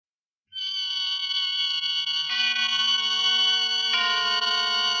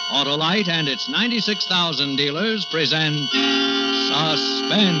Autolite and its 96,000 dealers present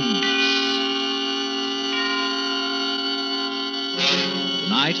Suspense.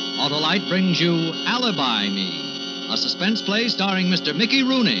 Tonight, Autolite brings you Alibi Me, a suspense play starring Mr. Mickey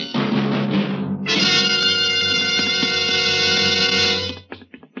Rooney.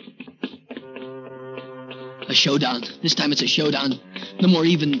 A showdown. This time it's a showdown. No more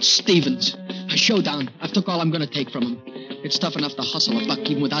even Stevens. A showdown. I've took all I'm going to take from him. It's tough enough to hustle a buck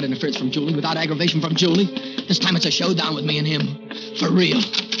even without interference from Julie, without aggravation from Julie. This time it's a showdown with me and him. For real.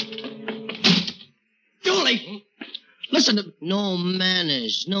 Julie! Listen to... No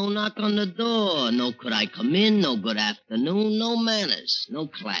manners. No knock on the door. No could I come in. No good afternoon. No manners. No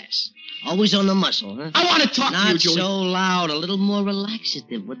class. Always on the muscle, huh? I want to talk to you, Julie. Not so loud. A little more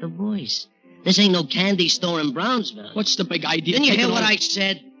relaxative with the voice. This ain't no candy store in Brownsville. What's the big idea? Didn't you hear what I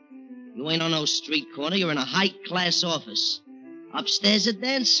said? You ain't on no street corner. You're in a high-class office. Upstairs a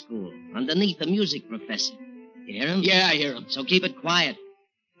dance school. Underneath a music professor. You hear him? Yeah, I hear him. So keep it quiet.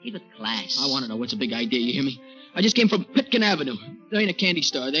 Keep it class. I want to know what's a big idea, you hear me? I just came from Pitkin Avenue. There ain't a candy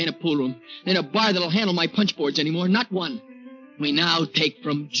store. There ain't a pool room. There ain't a bar that'll handle my punchboards anymore. Not one. We now take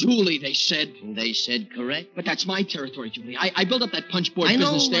from Julie, they said. They said correct. But that's my territory, Julie. I built up that punchboard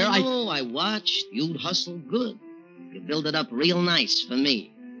business there. I know. I watched. You'd hustle good. You build it up real nice for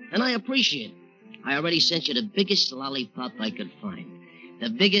me. And I appreciate it. I already sent you the biggest lollipop I could find. The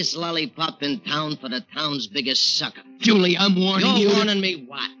biggest lollipop in town for the town's biggest sucker. Julie, I'm warning you. You're warning me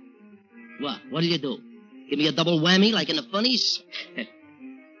what? What? What'll you do? Give me a double whammy like in the funnies?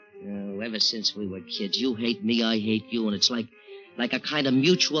 Ever since we were kids, you hate me, I hate you, and it's like a kind of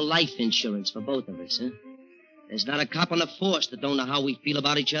mutual life insurance for both of us, huh? There's not a cop on the force that don't know how we feel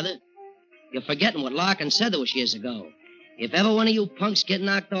about each other. You're forgetting what Larkin said those years ago. If ever one of you punks get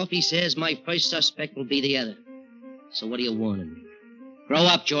knocked off, he says, my first suspect will be the other. So what are you warning me? Grow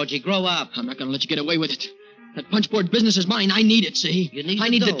up, Georgie, grow up. I'm not going to let you get away with it. That punchboard business is mine. I need it, see? I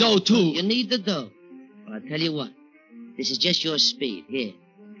need the dough, too. You need the dough. Well, I'll tell you what. This is just your speed. Here.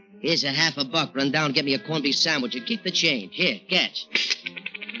 Here's a $50. Run down and get me a corned beef sandwich and keep the change. Here, catch.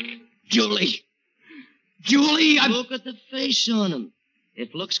 Julie, Look at the face on him.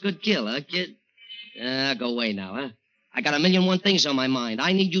 If looks could kill, huh, kid? Go away now, huh? I got 1,000,001 things on my mind.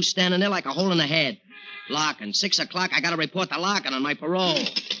 I need you standing there like a hole in the head. Larkin, 6 o'clock, I got to report to Larkin on my parole.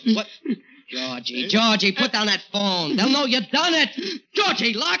 What? Georgie, put down that phone. They'll know you done it.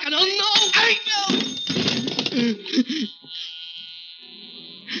 Georgie, Larkin, they'll know.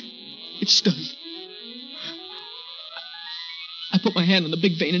 It's done. I put my hand on the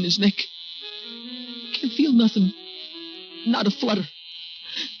big vein in his neck. Can't feel nothing. Not a flutter.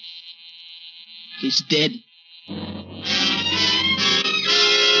 He's dead.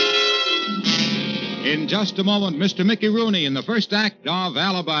 In just a moment, Mr. Mickey Rooney in the first act of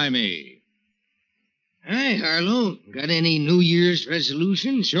Alibi Me. Hi, Harlow. Got any New Year's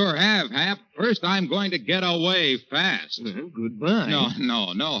resolutions? Sure have, Hap. First, I'm going to get away fast. Well, goodbye.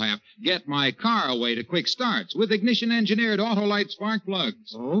 No, Hap. Get my car away to quick starts with ignition-engineered Autolite spark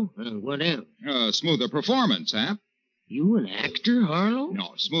plugs. Oh? What else? Smoother performance, Hap. You an actor, Harlow?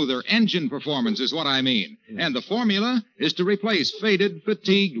 No, smoother engine performance is what I mean. And the formula is to replace faded,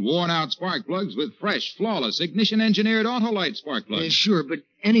 fatigued, worn-out spark plugs with fresh, flawless, ignition-engineered Autolite spark plugs. Sure, but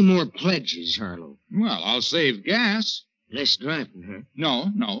any more pledges, Harlow? Well, I'll save gas. Less driving, huh?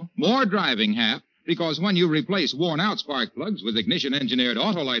 No. More driving, Hap. Because when you replace worn-out spark plugs with ignition-engineered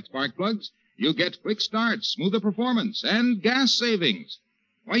Autolite spark plugs, you get quick starts, smoother performance, and gas savings.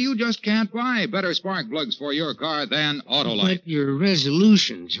 Why, you just can't buy better spark plugs for your car than Autolite. But your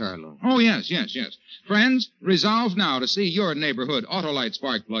resolutions, Harlow. Oh, yes. Friends, resolve now to see your neighborhood Autolite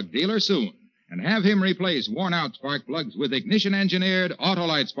spark plug dealer soon and have him replace worn-out spark plugs with ignition-engineered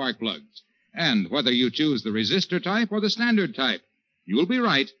Autolite spark plugs. And whether you choose the resistor type or the standard type, you'll be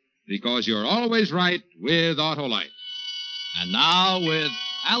right because you're always right with Autolite. And now with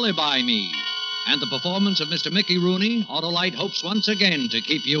Alibi Me. And the performance of Mr. Mickey Rooney, Autolite hopes once again to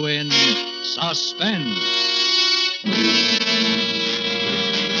keep you in suspense.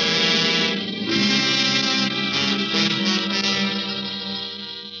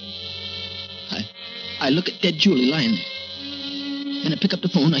 I look at dead Julie lying there. Then I pick up the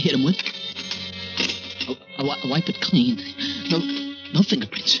phone I hit him with. I wipe it clean. No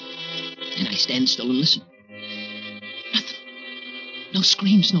fingerprints. And I stand still and listen. Nothing. No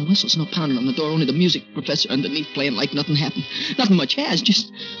screams, no whistles, no pounding on the door. Only the music professor underneath playing like nothing happened. Nothing much has.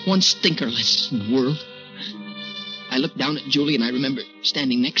 Just one stinker less in the world. I look down at Julie and I remember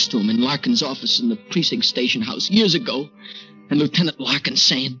standing next to him in Larkin's office in the precinct station house years ago. And Lieutenant Larkin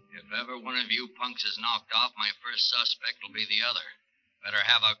saying, If ever one of you punks is knocked off, my first suspect will be the other. Better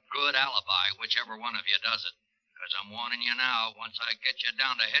have a good alibi, whichever one of you does it. Because I'm warning you now, once I get you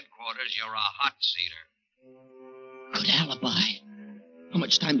down to headquarters, you're a hot seater. Good alibi. How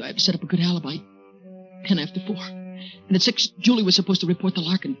much time do I have to set up a good alibi? 10 after 4. And at 6, Julie was supposed to report the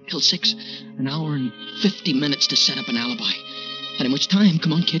Larkin till 6. An hour and 50 minutes to set up an alibi. Not much time.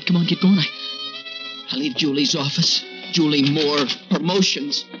 Come on, kid, get going. I leave Julie's office. Julie Moore,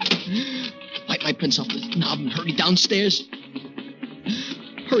 promotions. Bite my prints off the knob and hurry downstairs.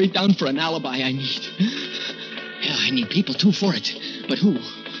 Hurry down for an alibi I need. Yeah, I need people, too, for it. But who?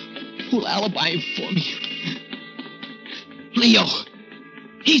 Who'll alibi for me? Leo.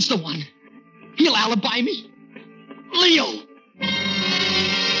 He's the one. He'll alibi me. Leo!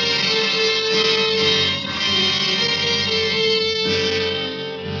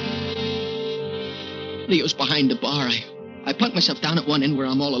 Leo's behind the bar. I plunk myself down at one end where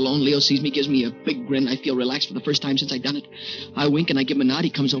I'm all alone. Leo sees me, gives me a big grin. I feel relaxed for the first time since I done it. I wink and I give him a nod. He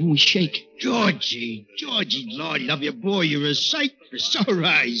comes over and we shake. Georgie, Lord love you, boy. You're a sight for sore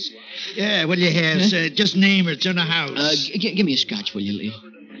eyes. Yeah, what do you have? Huh? Just name her. It's in the house. Give me a scotch, will you, Leo?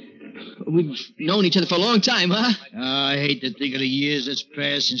 We've known each other for a long time, huh? I hate to think of the years that's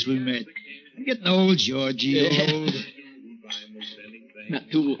passed since we met. I'm getting old, Georgie, old. Not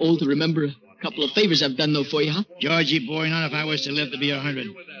too old to remember a couple of favors I've done, though, for you, huh? Georgie, boy, not if I was to live to be 100.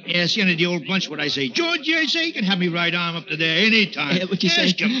 Ask any of the old bunch what I say. Georgie, I say, you can have me right arm up to there any time. Yeah, what you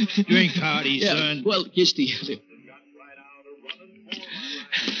say? Him. Drink hearty, son. Well, here's the...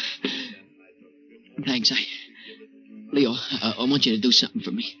 Thanks, Leo, I want you to do something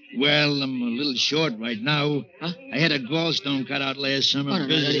for me. Well, I'm a little short right now. Huh? I had a gallstone cut out last summer. No,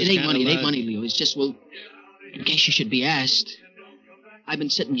 it ain't money. It ain't money, Leo. It's just, well, in case you should be asked. I've been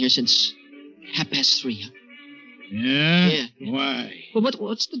sitting here since 3:30. Yeah? Yeah. Why? Well,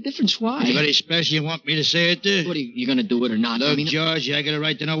 what's the difference? Why? Anybody special you want me to say it to? What, are you going to do it or not? Look, George, I got a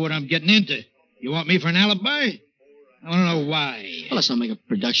right to know what I'm getting into. You want me for an alibi? I want to know why. Well, let's not make a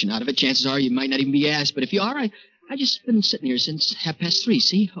production out of it. Chances are you might not even be asked. But if you are, I just been sitting here since 3:30,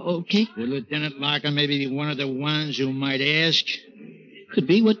 see? Okay? Well, Lieutenant Larkin may be one of the ones who might ask. Could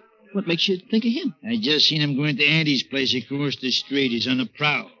be. What makes you think of him? I just seen him go into Andy's place across the street. He's on the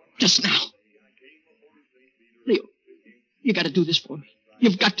prowl. Just now. Leo, you got to do this for me.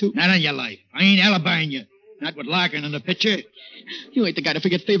 You've got to. Not on your life. I ain't alibying you. Not with Larkin in the picture. You ain't the guy to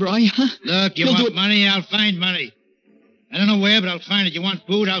forget favor, are you, huh? Look, you want money, I'll find money. I don't know where, but I'll find it. You want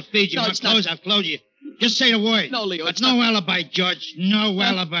food, I'll feed you. No, want clothes, I'll clothe you. Just say the word. No, Leo, but no alibi, George. No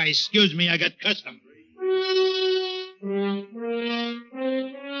alibi. Excuse me, I got custom.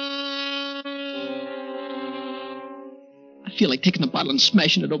 I feel like taking the bottle and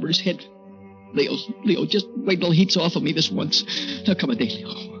smashing it over his head. Leo, just wait till the heat's off of me this once. Now, come a day,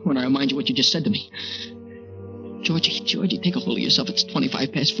 Leo, when I remind you what you just said to me. Georgie, take a hold of yourself. It's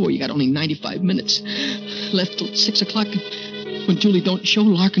 4:25. You got only 95 minutes left till 6 o'clock. When Julie don't show,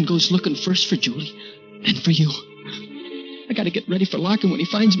 Larkin goes looking first for Julie, then for you. I got to get ready for Larkin when he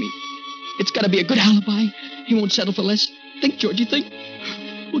finds me. It's got to be a good alibi. He won't settle for less. Think, Georgie, think.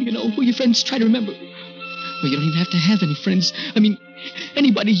 Who do you know? Who your friends? Try to remember. Well, you don't even have to have any friends. I mean,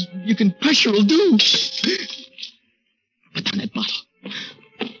 anybody you can pressure will do. Put down that bottle.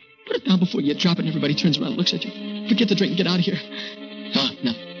 Put it down before you drop it and everybody turns around and looks at you. Forget the drink and get out of here. Oh,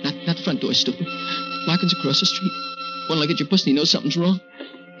 no, not the front door, stupid. Larkin's across the street. One look at your pussy, he knows something's wrong.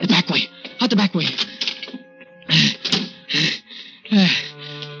 The back way. Out the back way.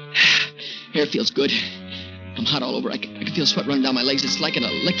 Air feels good. I'm hot all over. I can feel sweat running down my legs. It's like an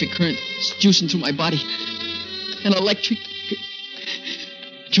electric current. It's juicing through my body. An electric...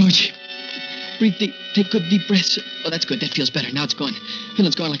 George, breathe deep. Take good deep breaths. Oh, that's good. That feels better. Now it's gone.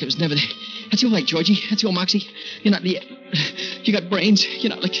 Feeling's gone like it was never there. That's your light, Georgie. That's your moxie. You're not the... You got brains. You're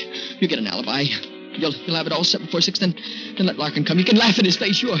not like... You get an alibi. You'll have it all set before 6, then let Larkin come. You can laugh in his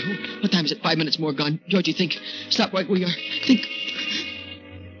face, sure. What time is it? 5 minutes more gone. Georgie, think. Stop right where you are. Think.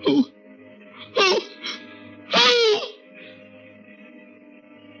 Oh.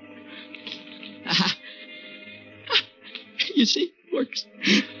 Aha. You see? It works.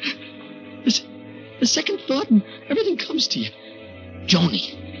 The second thought and everything comes to you.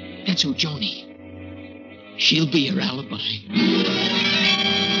 Joni. That's who, Joni. She'll be your alibi.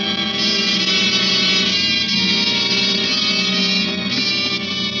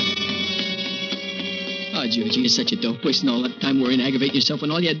 Oh, Georgie, you're such a dope. Wasting all that time worrying and aggravating yourself when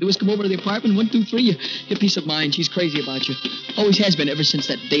all you had to do was come over to the apartment. 1, 2, 3. Your peace of mind. She's crazy about you. Always has been ever since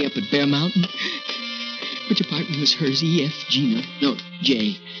that day up at Bear Mountain. Which apartment was hers? E, F, G, no,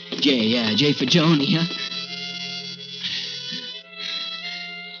 J. Yeah, J for Joni, huh?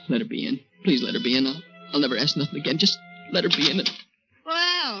 Let her be in. Please let her be in. I'll never ask nothing again. Just let her be in.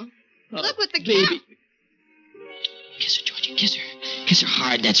 hell? Look what the baby. Kiss her, Georgie. Kiss her. Kiss her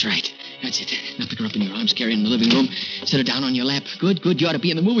hard. That's right. That's it. Now pick her up in your arms, carry her in the living room. Set her down on your lap. Good, good. You ought to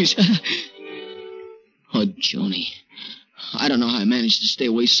be in the movies. Oh, Joni. I don't know how I managed to stay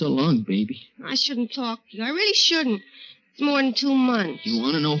away so long, baby. I shouldn't talk to you. I really shouldn't. It's more than 2 months. You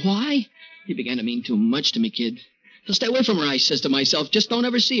want to know why? You began to mean too much to me, kid. So stay away from her, I says to myself. Just don't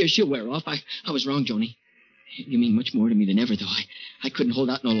ever see her. She'll wear off. I was wrong, Joni. You mean much more to me than ever, though. I couldn't hold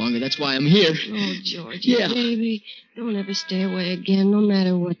out no longer. That's why I'm here. Oh, Georgie, Yeah. baby, don't ever stay away again, no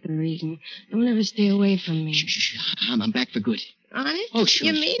matter what the reason. Don't ever stay away from me. Shh. I'm back for good. Honest? Oh, sure.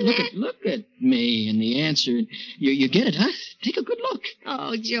 You mean look that? Look at me and the answer. You get it, huh? Take a good look.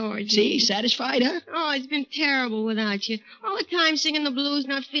 Oh, Georgie. See? Satisfied, huh? Oh, it's been terrible without you. All the time singing the blues,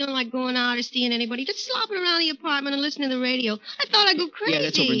 not feeling like going out or seeing anybody. Just slopping around the apartment and listening to the radio. I thought I'd go crazy. Yeah,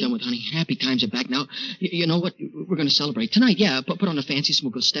 that's over and done with, honey. Happy times are back now. You know what? We're going to celebrate. Tonight, yeah. Put on the fancies and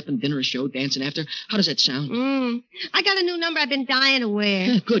we'll go stepping, dinner, a show, dancing after. How does that sound? I got a new number I've been dying to wear.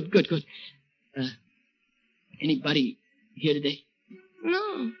 Yeah, good. Anybody here today?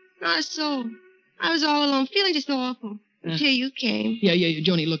 No, not a soul. I was all alone, feeling just awful. Until you came. Yeah,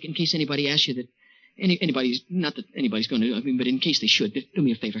 Joni, look, in case anybody asks you that anybody's, not that anybody's going to, but in case they should, do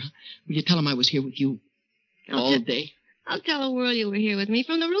me a favor, huh? Will you tell them I was here with you all day? I'll tell the world you were here with me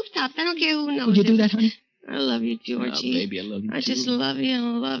from the rooftops. I don't care who knows. Will you do that, honey? I love you, Georgie. Oh, baby, I love you, I too. just love you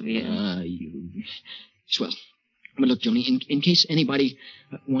and love you. You. Swell. But look, Joni, in case anybody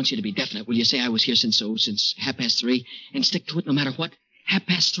wants you to be definite, will you say I was here since 3:30 and stick to it no matter what?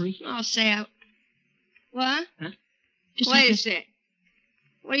 3:30? I'll say I... What? Huh? Wait a sec.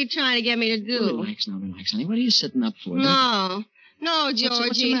 What are you trying to get me to do? Relax, honey. What are you sitting up for? No, Georgie.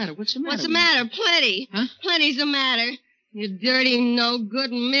 What's the matter? What's the matter? Plenty. Huh? Plenty's the matter. You dirty, no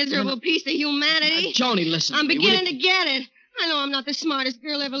good, miserable piece of humanity. Joni, listen. I'm beginning to get it. I know I'm not the smartest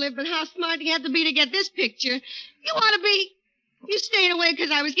girl ever lived, but how smart do you have to be to get this picture? You ought to be... You stayed away because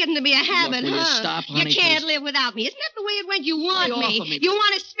I was getting to be a habit, Look, will huh? you stop, honey, you can't please? live without me. Isn't that the way it went? You want Lay me. off of me. You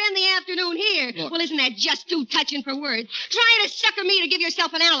want to spend the afternoon here. Look. Well, isn't that just too touching for words? Trying to sucker me to give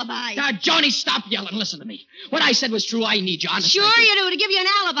yourself an alibi. Now, Joni, stop yelling. Listen to me. What I said was true. I need you. Honest, Sure I do. you do, to give you an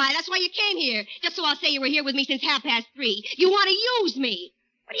alibi. That's why you came here. Just so I'll say you were here with me since 3:30. You want to use me.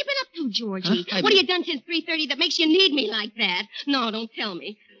 What have you been up to, Georgie? Huh? What have you done since 3:30 that makes you need me like that? No, don't tell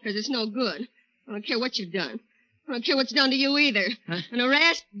me, because it's no good. I don't care what you've done. I don't care what's done to you either. Huh? An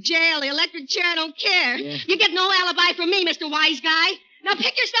arrest, jail, the electric chair, I don't care. Yeah. You get no alibi from me, Mr. Wise Guy. Now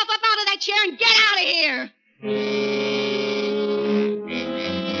pick yourself up out of that chair and get out of here.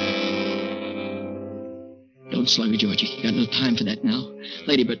 Don't slug her, Georgie. You got no time for that now.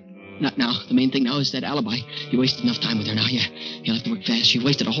 Lady, but not now. The main thing now is that alibi. You wasted enough time with her now. You'll have to work fast. You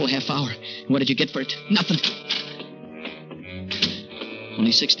wasted a whole half hour. And what did you get for it? Nothing.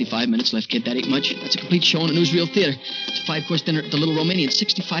 Only 65 minutes left, kid. That ain't much. That's a complete show in a newsreel theater. It's a 5-course dinner at the Little Romanian.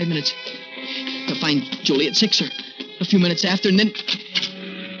 65 minutes. You'll find Julie at 6 or a few minutes after, and then...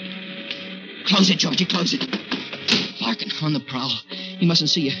 Close it, Georgie. Close it. Larkin on the prowl. He mustn't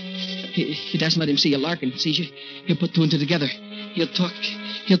see you. He doesn't let him see you. Larkin sees you. He'll put two and two together. He'll talk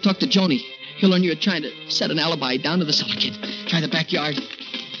to Joni. He'll learn you're trying to set an alibi down to the cellar, kid. Try the backyard.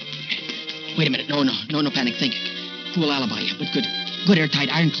 Wait a minute. No panic. Think. Fool alibi, but good. Good airtight,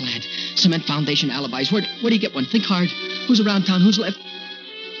 ironclad, cement foundation alibis. Where do you get one? Think hard. Who's around town? Who's left?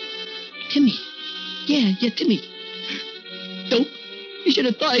 Timmy. Yeah, Timmy. Dope. You should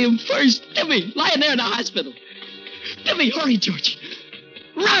have thought of him first. Timmy, lying there in the hospital. Timmy, hurry, Georgie.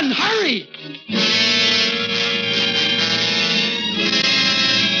 Run, hurry!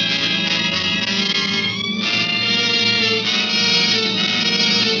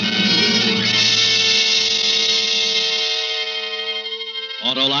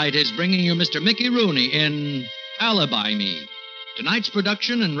 Autolite is bringing you Mr. Mickey Rooney in Alibi Me. Tonight's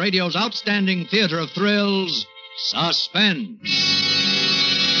production in radio's outstanding theater of thrills, Suspense.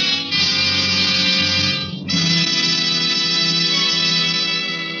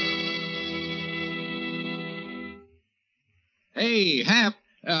 Hey, Hap,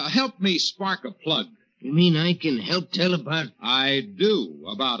 help me spark a plug. You mean I can help tell about... I do,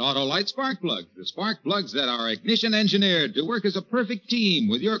 about Autolite spark plugs. The spark plugs that are ignition engineered to work as a perfect team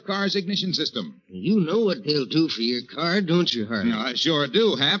with your car's ignition system. You know what they'll do for your car, don't you, Harley? I sure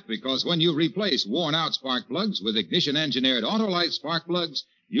do, Hap, because when you replace worn-out spark plugs with ignition-engineered Autolite spark plugs,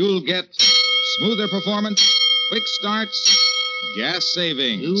 you'll get smoother performance, quick starts, gas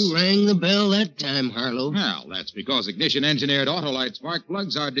savings. You rang the bell that time, Harlow. Well, that's because ignition-engineered Autolite spark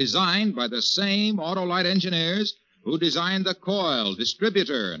plugs are designed by the same Autolite engineers who designed the coil,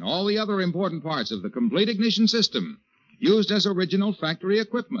 distributor, and all the other important parts of the complete ignition system. used as original factory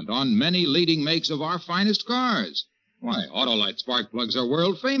equipment on many leading makes of our finest cars. Why, Autolite spark plugs are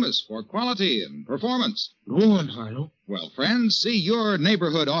world famous for quality and performance. Go on, Harlow. Well, friends, see your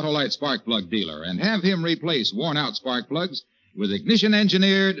neighborhood Autolite spark plug dealer and have him replace worn-out spark plugs with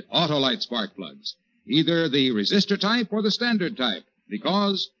ignition-engineered Autolite spark plugs, either the resistor type or the standard type,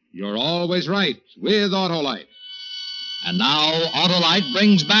 because you're always right with Autolite. And now, Autolite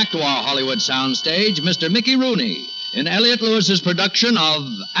brings back to our Hollywood soundstage Mr. Mickey Rooney in Elliott Lewis's production of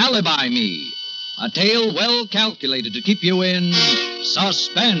Alibi Me, a tale well calculated to keep you in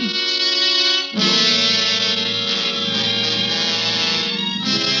suspense.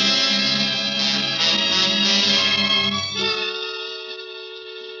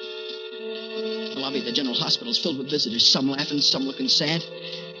 The lobby of the General Hospital is filled with visitors, some laughing, some looking sad.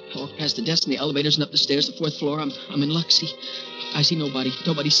 I walk past the desk in the elevators and up the stairs, the 4th floor. I'm in luck. I see nobody.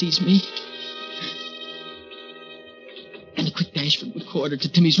 Nobody sees me. And a quick dash from the corridor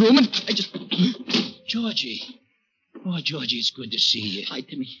to Timmy's room, and I just... Georgie. Oh, Georgie, it's good to see you. Hi,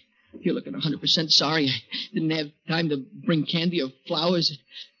 Timmy. You're looking 100% sorry. I didn't have time to bring candy or flowers.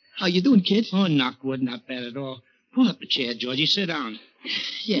 How you doing, kid? Oh, not good, not bad at all. Pull up a chair, Georgie. Sit down.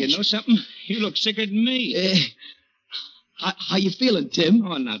 Yeah, You know something? You look sicker than me. How you feeling, Tim?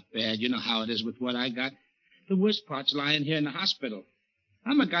 Oh, not bad. You know how it is with what I got. The worst part's lying here in the hospital.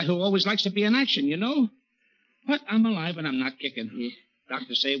 I'm a guy who always likes to be in action, you know? But I'm alive and I'm not kicking. Yeah.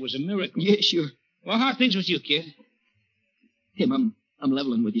 Doctors say it was a miracle. Yeah, sure. Well, how are things with you, kid? Tim, I'm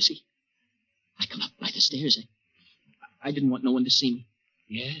leveling with you, see? I come up by the stairs. I didn't want no one to see me.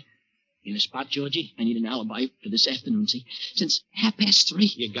 Yeah? In a spot, Georgie? I need an alibi for this afternoon, see? Since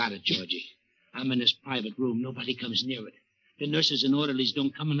 3:30. You got it, Georgie. I'm in this private room. Nobody comes near it. The nurses and orderlies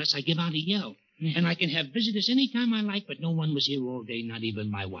don't come unless I give out a yell. Yeah. And I can have visitors any time I like, but no one was here all day, not even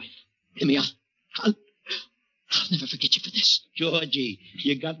my wife. Timmy, I'll never forget you for this. Georgie,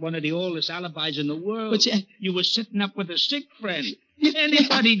 you got one of the oldest alibis in the world. What's that? You were sitting up with a sick friend.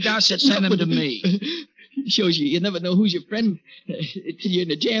 Anybody does it, send him to me. Shows you never know who's your friend till you're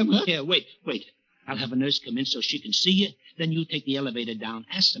in a jam, huh? Here, wait. I'll have a nurse come in so she can see you. Then you take the elevator down.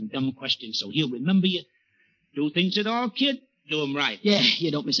 Ask some dumb questions so he'll remember you. Do things at all, kid? Do 'em right. Yeah,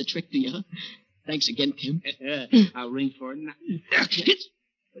 you don't miss a trick, do you, huh? Thanks again, Tim. I'll ring for it now.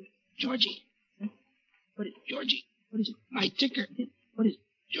 Georgie. What is Georgie? What is it? My ticker. What is it?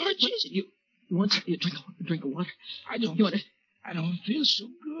 Georgie. What is it? You want something? A drink of water? I don't feel so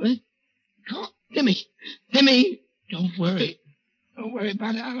good. What? Come. Timmy! Don't worry. Don't worry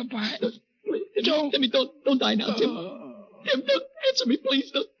about the alibi. Timmy, don't die now, Tim. Tim, don't answer me,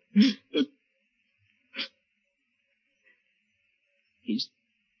 please. Don't. He's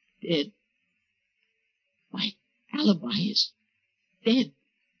dead. My alibi is dead.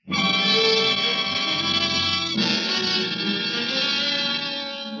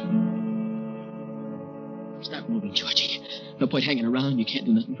 Stop moving, Georgie. No point hanging around. You can't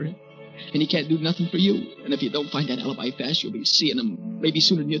do nothing for him. And he can't do nothing for you. And if you don't find that alibi fast, you'll be seeing him maybe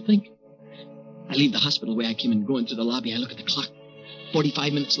sooner than you think. I leave the hospital the way I came in, going through the lobby. I look at the clock.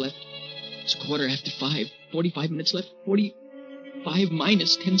 45 minutes left. It's 5:15. 45 minutes left. 45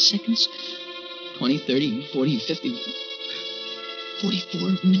 minus 10 seconds. 20, 30, 40, 50.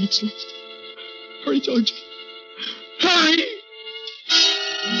 44 minutes left. Hurry, Georgie. Hurry!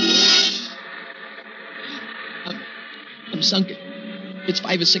 I'm sunken. It's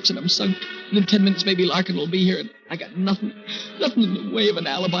 5 or 6 and I'm sunk. And in 10 minutes, maybe Larkin will be here, and I got nothing in the way of an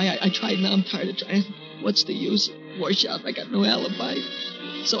alibi. I tried now. I'm tired of trying. What's the use? Wash out. I got no alibi.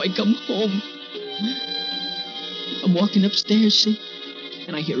 So I come home. I'm walking upstairs, see?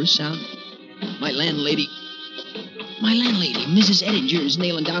 And I hear a sound. My landlady, Mrs. Edinger, is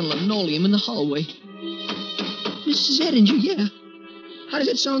nailing down linoleum in the hallway. Mrs. Edinger, yeah. How does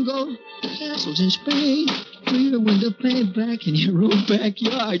that song go? Castles in Spain. Through the window, playing back in your own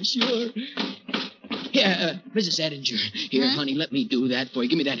backyard, sure. Here, Mrs. Edinger. Here, honey, let me do that for you.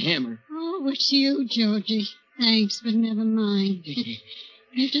 Give me that hammer. Oh, it's you, Georgie. Thanks, but never mind.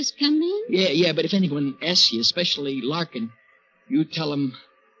 You just come in? Yeah, but if anyone asks you, especially Larkin, you tell him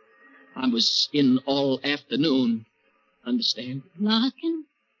I was in all afternoon. Understand? Larkin?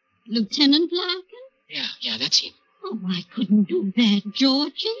 Lieutenant Larkin? Yeah, that's him. Oh, I couldn't do that,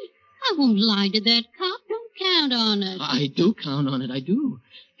 Georgie. I won't lie to that cop. Don't count on it. I do count on it. I do.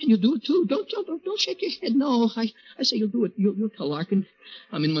 And you'll do it, too. Don't shake your head. No, I say you'll do it. You'll tell Larkin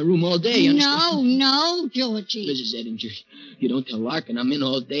I'm in my room all day. No, Georgie. Mrs. Edinger, you don't tell Larkin I'm in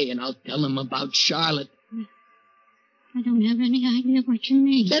all day, and I'll tell him about Charlotte. I don't have any idea what you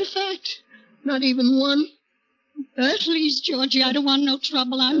mean. Is that a fact? Not even one? Please, Georgie, I don't want no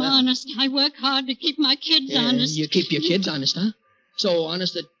trouble. I'm honest. I work hard to keep my kids honest. You keep your kids honest, huh? So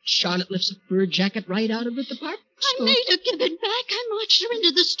honest that Charlotte lifts a fur jacket right out of the department store. I made her give it back. I marched her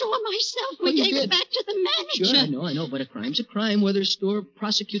into the store myself. We gave it back to the manager. Sure, I know, but a crime's a crime, whether a store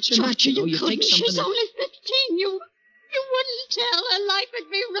prosecutes or not. Georgie, You couldn't. take something. She's only 15. You wouldn't tell. Her life would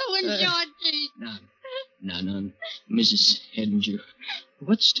be ruined, Georgie. No, Mrs. Hedinger.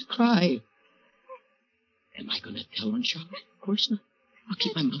 What's to cry? Am I going to tell on Charlotte? Of course not. I'll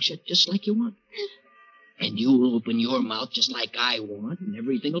keep my mouth shut just like you want. And you'll open your mouth just like I want, and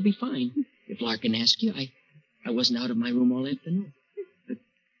everything will be fine. If Larkin asks you, I wasn't out of my room all afternoon. But,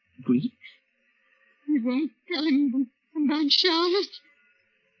 agreed? You won't tell him about Charlotte?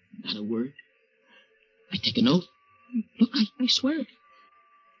 Not a word. I take an oath. Look, I swear it.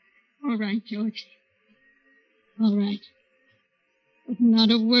 All right, Georgie. All right. But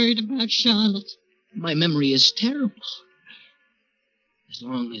not a word about Charlotte. My memory is terrible. As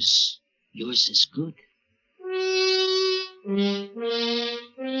long as yours is good.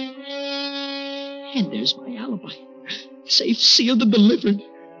 And there's my alibi. Safe, sealed, and delivered.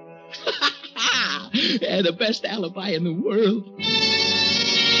 Yeah, the best alibi in the world.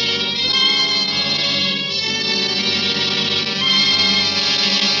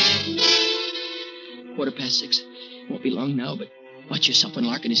 6:15. Won't be long now, but watch yourself when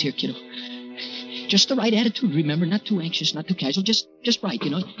Larkin is here, kiddo. Just the right attitude, remember. Not too anxious, not too casual. Just right, you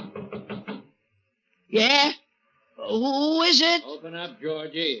know. Yeah? Who is it? Open up,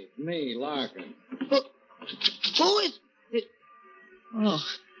 Georgie. It's me, Larkin. Who is it? Oh,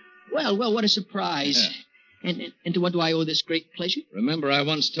 well, what a surprise. Yeah. And to what do I owe this great pleasure? Remember I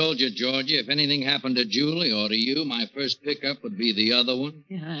once told you, Georgie, if anything happened to Julie or to you, my first pickup would be the other one?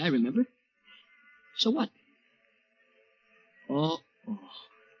 Yeah, I remember. So what? Oh.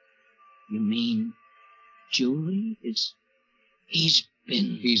 You mean Julie is... He's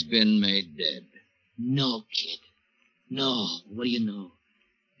been made dead. No, kid. No. What do you know?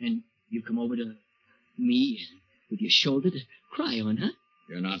 And you come over to me with your shoulder to cry on, huh?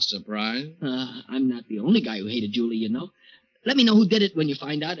 You're not surprised? I'm not the only guy who hated Julie, you know. Let me know who did it when you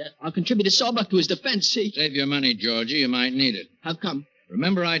find out. I'll contribute a sawbuck to his defense, see? Save your money, Georgie. You might need it. How come?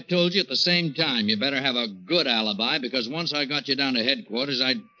 Remember I told you at the same time you better have a good alibi, because once I got you down to headquarters,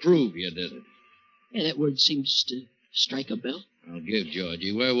 I'd prove you did it. Yeah, that word seems to strike a bell. I'll give,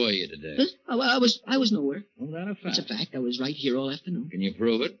 Georgie. Where were you today? Huh? I was nowhere. Oh, that a fact. It's a fact. I was right here all afternoon. Can you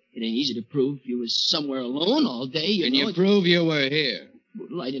prove it? It ain't easy to prove. You was somewhere alone all day. Can you prove you were here?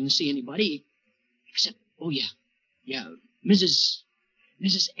 Well, I didn't see anybody except, yeah, Mrs.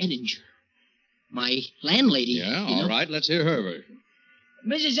 Edinger, my landlady. Yeah, all right. Let's hear her version.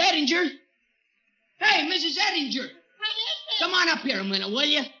 Mrs. Edinger? Hey, Mrs. Edinger! What is it? Come on up here a minute, will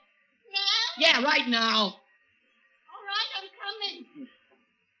you? Now? Yeah, right now. All right, I'm coming.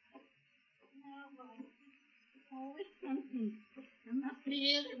 Now what? Always something. I'm up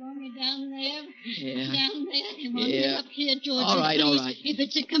here, they want me down there. Yeah. Down there, they want me up here, Georgie. All right, please. all right. If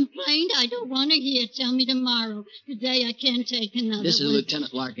it's a complaint, I don't want to hear. Tell me tomorrow. Today I can't take another This is one.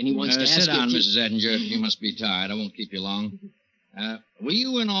 Lieutenant Larkin. He wants to ask Sit down, you... Mrs. Edinger. You must be tired. I won't keep you long. Were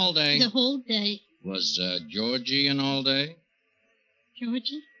you in all day? The whole day. Was Georgie in all day?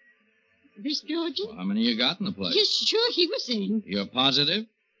 Georgie? This Georgie? Well, how many you got in the place? Yes, sure, he was in. You're positive?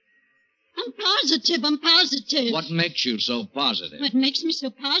 I'm positive. What makes you so positive? What makes me so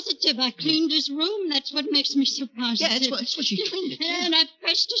positive? I cleaned his room. That's what makes me so positive. Yeah, that's what she cleaned it. Yeah, and I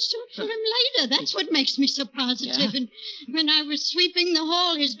pressed a suit for him later. That's what makes me so positive. Yeah. And when I was sweeping the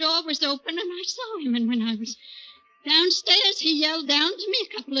hall, his door was open, and I saw him. And when I was downstairs, he yelled down to me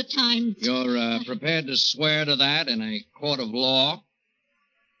a couple of times. You're prepared to swear to that in a court of law?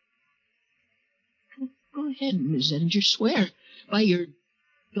 Go ahead, Miss Edinger. Swear by your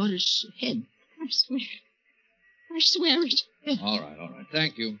daughter's head. I swear it. All right.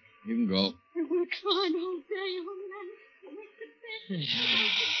 Thank you. You can go. I worked hard all day, all night.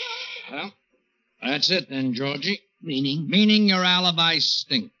 Well, that's it then, Georgie. Meaning? Meaning your alibi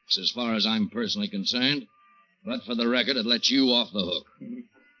stinks, as far as I'm personally concerned. But for the record, it lets you off the hook.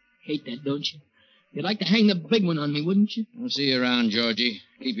 Hate that, don't you? You'd like to hang the big one on me, wouldn't you? I'll see you around, Georgie.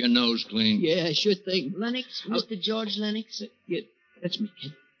 Keep your nose clean. Yeah, sure thing. Lennox, Mr. George Lennox. Yeah, that's me,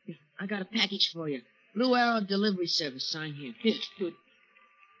 kid. I got a package for you. Blue Arrow Delivery Service. Sign here. Here, good.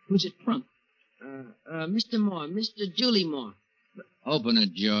 Who's it from? Mr. Moore. Mr. Julie Moore. Open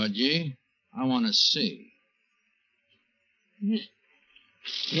it, Georgie. I want to see.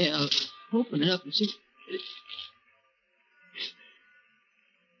 Yeah, I'll open it up and see.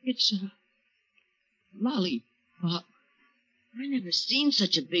 It's a lollipop. I never seen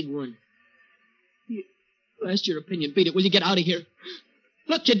such a big one. You asked your opinion. Beat it. Will you get out of here?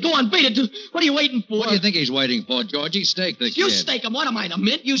 Look, kid, go on, beat it. What are you waiting for? What do you think he's waiting for, Georgie? Stake the kid. You stake him. What am I, the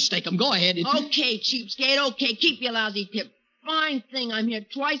mint? You stake him. Go ahead. Okay, cheapskate, okay. Keep your lousy tip. Fine thing. I'm here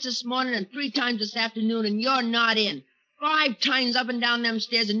twice this morning and 3 times this afternoon, and you're not in. 5 times up and down them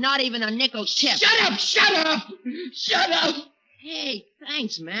stairs and not even a nickel tip. Shut up! Shut up! Shut up! Hey,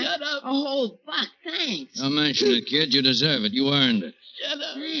 thanks, man. Shut up. A whole buck, thanks. Don't mention it, kid. You deserve it. You earned it. Shut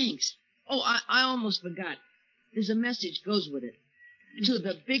up. Thanks. Oh, I almost forgot. There's a message goes with it. To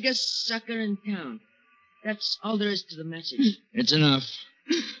the biggest sucker in town. That's all there is to the message. It's enough.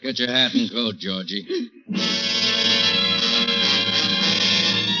 Get your hat and coat, Georgie.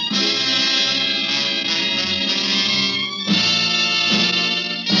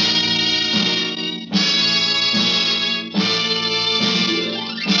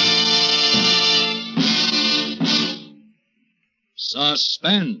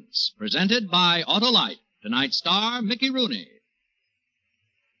 Suspense, presented by Autolite. Tonight's star, Mickey Rooney.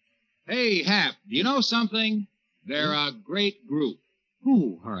 Hey, Hap, do you know something? They're a great group.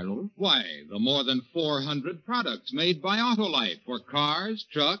 Who, Harlow? Why, the more than 400 products made by Autolite for cars,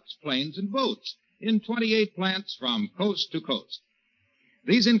 trucks, planes, and boats in 28 plants from coast to coast.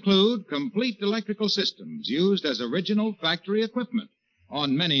 These include complete electrical systems used as original factory equipment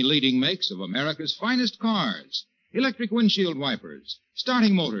on many leading makes of America's finest cars. Electric windshield wipers,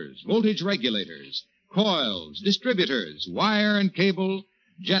 starting motors, voltage regulators, coils, distributors, wire and cable,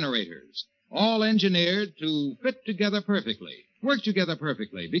 generators, all engineered to fit together perfectly, work together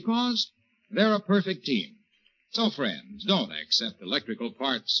perfectly, because they're a perfect team. So, friends, don't accept electrical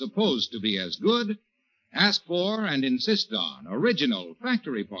parts supposed to be as good. Ask for and insist on original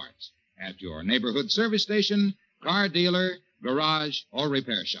factory parts at your neighborhood service station, car dealer, garage, or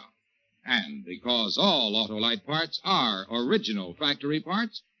repair shop. And because all Autolite parts are original factory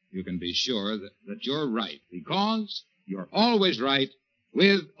parts, you can be sure that you're right, because you're always right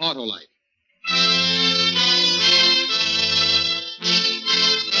with Autolite.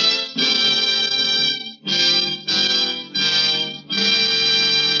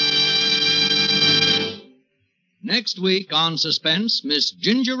 Next week on Suspense, Miss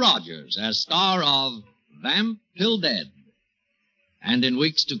Ginger Rogers as star of Vamp Till Dead. And in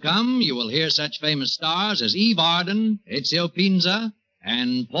weeks to come, you will hear such famous stars as Eve Arden, Ezio Pinza,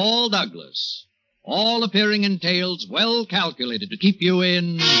 and Paul Douglas, all appearing in tales well calculated to keep you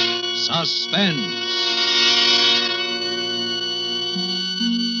in suspense.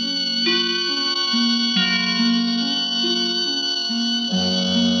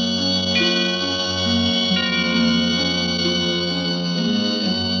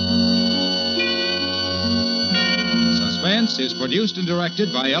 Suspense is produced and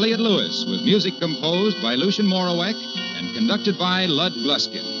directed by Elliott Lewis, with music composed by Lucien Morawek and conducted by Lud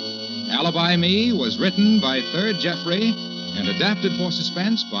Gluskin. Alibi Me was written by Third Jefre and adapted for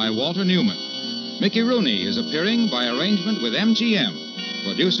Suspense by Walter Newman. Mickey Rooney is appearing by arrangement with MGM,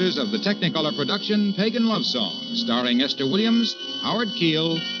 producers of the Technicolor production Pagan Love Song, starring Esther Williams, Howard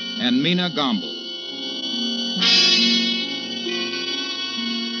Keel, and Mina Gomble.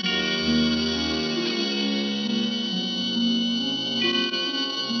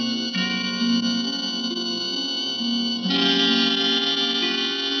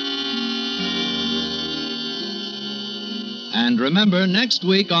 And remember, next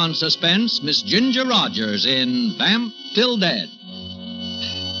week on Suspense, Miss Ginger Rogers in Vamp Till Dead.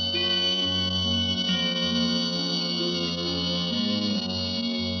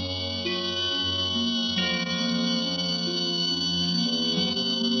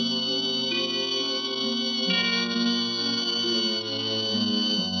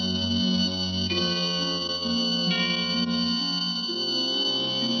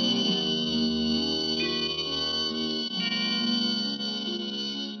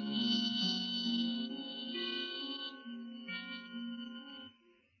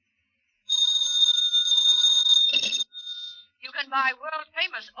 Buy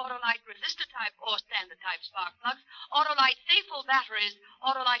world-famous Autolite resistor-type or standard-type spark plugs, Autolite Stay-Full batteries,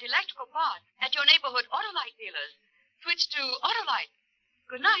 Autolite electrical parts at your neighborhood Autolite dealers. Switch to Autolite.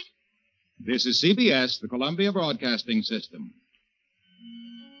 Good night. This is CBS, the Columbia Broadcasting System.